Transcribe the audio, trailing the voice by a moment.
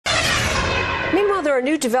Meanwhile, there are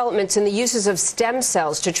new developments in the uses of stem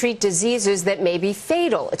cells to treat diseases that may be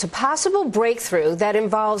fatal. It's a possible breakthrough that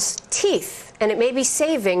involves teeth, and it may be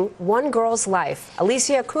saving one girl's life.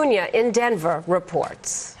 Alicia Acuna in Denver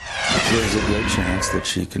reports. There's a great chance that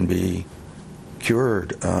she can be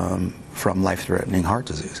cured from life-threatening heart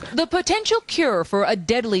disease. The potential cure for a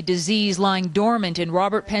deadly disease lying dormant in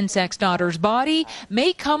Robert Pensack's daughter's body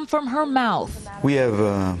may come from her mouth. We have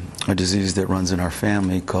a disease that runs in our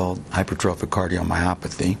family called hypertrophic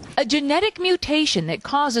cardiomyopathy. A genetic mutation that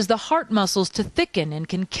causes the heart muscles to thicken and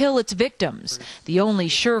can kill its victims. The only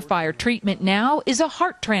surefire treatment now is a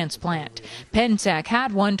heart transplant. Pensack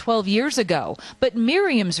had one 12 years ago, but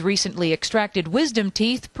Miriams' recently extracted wisdom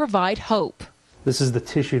teeth provide hope. This is the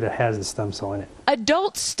tissue that has the stem cell in it.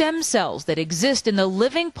 Adult stem cells that exist in the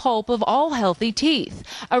living pulp of all healthy teeth.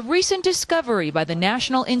 A recent discovery by the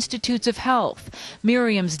National Institutes of Health.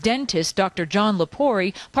 Miriam's dentist, Dr. John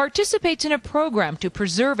Lupori, participates in a program to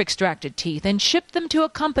preserve extracted teeth and ship them to a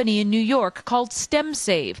company in New York called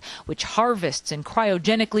StemSave, which harvests and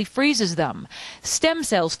cryogenically freezes them. Stem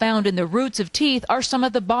cells found in the roots of teeth are some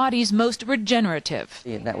of the body's most regenerative.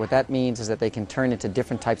 What that means is that they can turn into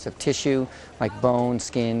different types of tissue, like bone,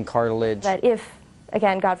 skin, cartilage. That if,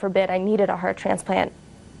 again, God forbid, I needed a heart transplant,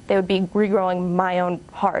 they would be regrowing my own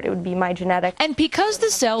heart. It would be my genetic. And because the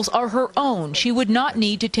cells are her own, she would not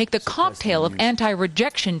need to take the cocktail of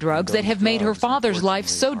anti-rejection drugs that have made her father's life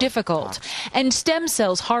so difficult. And stem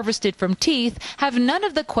cells harvested from teeth have none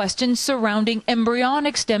of the questions surrounding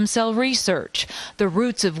embryonic stem cell research. The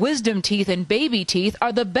roots of wisdom teeth and baby teeth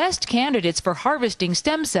are the best candidates for harvesting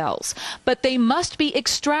stem cells, but they must be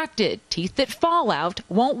extracted. Teeth that fall out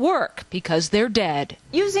won't work because they're dead.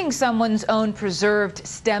 Using someone's own preserved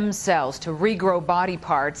stem cells to regrow body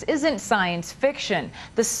parts isn't science fiction.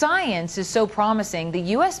 The science is so promising, the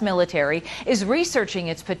U.S. military is researching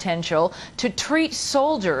its potential to treat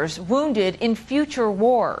soldiers wounded in future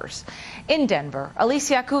wars. In Denver,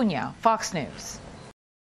 Alicia Acuna, Fox News.